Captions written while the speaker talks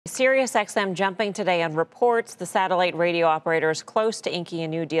Sirius XM jumping today on reports the satellite radio operator is close to inking a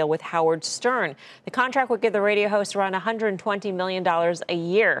new deal with Howard Stern. The contract would give the radio host around $120 million a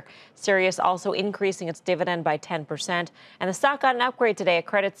year. Sirius also increasing its dividend by 10%. And the stock got an upgrade today at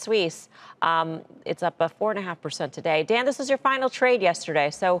Credit Suisse. It's up 4.5% today. Dan, this was your final trade yesterday.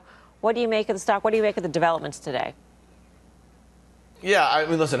 So what do you make of the stock? What do you make of the developments today? Yeah, I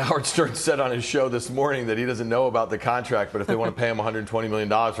mean, listen, Howard Stern said on his show this morning that he doesn't know about the contract, but if they want to pay him $120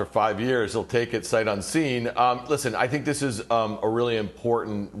 million for 5 years, he'll take it sight unseen. Listen, I think this is a really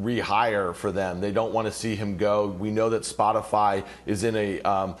important rehire for them. They don't want to see him go. We know that Spotify is in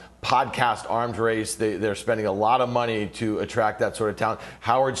a podcast arms race. They're spending a lot of money to attract that sort of talent.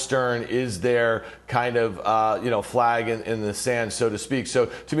 Howard Stern is their kind of flag in the sand, so to speak. So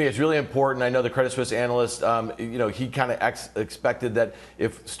to me, it's really important. I know the Credit Suisse analyst, he kind of expected that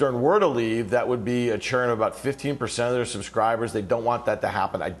if Stern were to leave, that would be a churn of about 15% of their subscribers. They don't want that to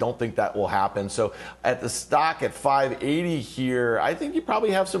happen. I don't think that will happen. So at the stock at 580 here, I think you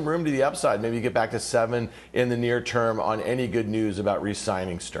probably have some room to the upside. Maybe you get back to 7 in the near term on any good news about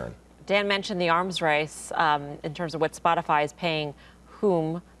re-signing Stern. Dan mentioned the arms race in terms of what Spotify is paying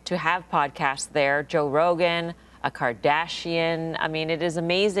whom to have podcasts there. Joe Rogan, a Kardashian. I mean, it is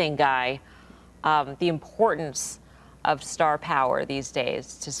amazing, Guy, the importance of star power these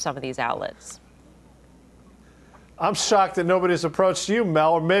days to some of these outlets. I'm shocked that nobody's approached you,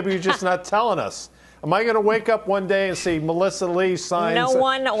 Mel, or maybe you're just not telling us. Am I going to wake up one day and see Melissa Lee signs no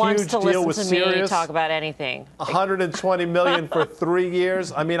one a wants huge to deal listen with to Sirius? me talk about anything. $120 million for 3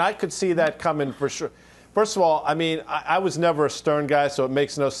 years? I mean, I could see that coming for sure. First of all, I mean, I was never a Stern guy, so it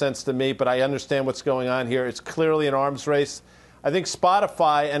makes no sense to me, but I understand what's going on here. It's clearly an arms race. I think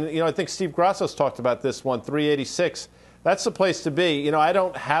Spotify, and, I think Steve Grasso's talked about this one, 386. That's the place to be. I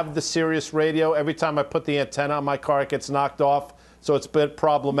don't have the Sirius radio. Every time I put the antenna on my car, it gets knocked off. So it's a bit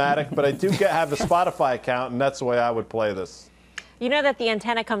problematic, but I do have the Spotify account, and that's the way I would play this. You know that the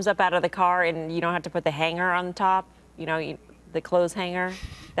antenna comes up out of the car, and you don't have to put the hanger on the top? The clothes hanger?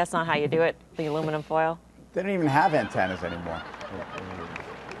 That's not how you do it, the aluminum foil? They don't even have antennas anymore.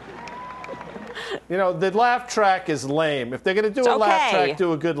 The laugh track is lame. If they're going to do a laugh track,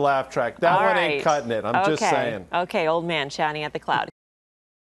 do a good laugh track. That one ain't cutting it. I'm just saying. Okay, old man shouting at the cloud.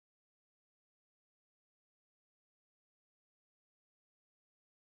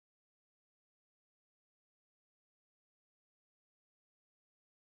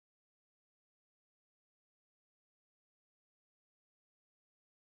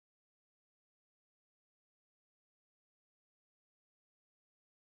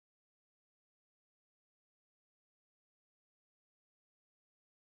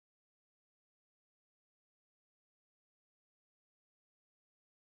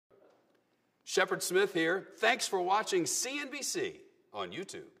 Shepard Smith here. Thanks for watching CNBC on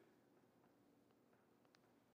YouTube.